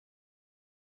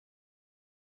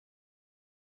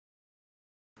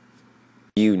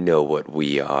You know what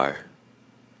we are.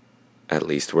 At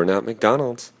least we're not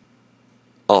McDonald's.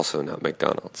 Also not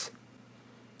McDonald's.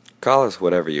 Call us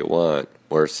whatever you want,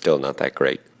 we're still not that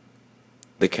great.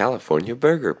 The California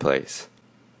Burger Place.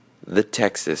 The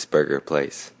Texas Burger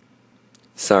Place.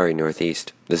 Sorry,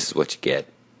 Northeast, this is what you get.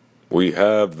 We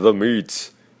have the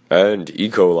meats and E.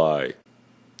 coli.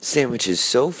 Sandwiches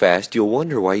so fast you'll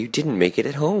wonder why you didn't make it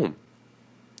at home.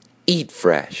 Eat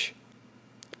fresh.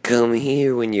 Come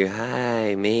here when you're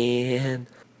high, man.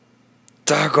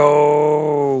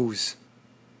 Tacos!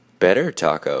 Better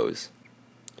tacos.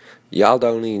 Y'all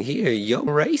don't even hear, you're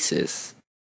racist.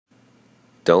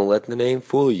 Don't let the name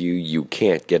fool you, you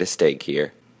can't get a steak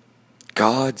here.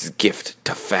 God's gift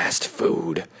to fast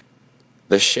food.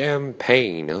 The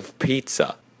champagne of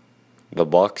pizza. The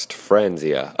boxed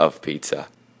franzia of pizza.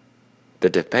 The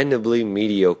dependably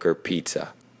mediocre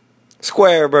pizza.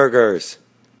 Square burgers!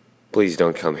 Please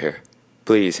don't come here.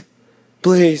 Please.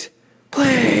 Please.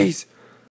 Please!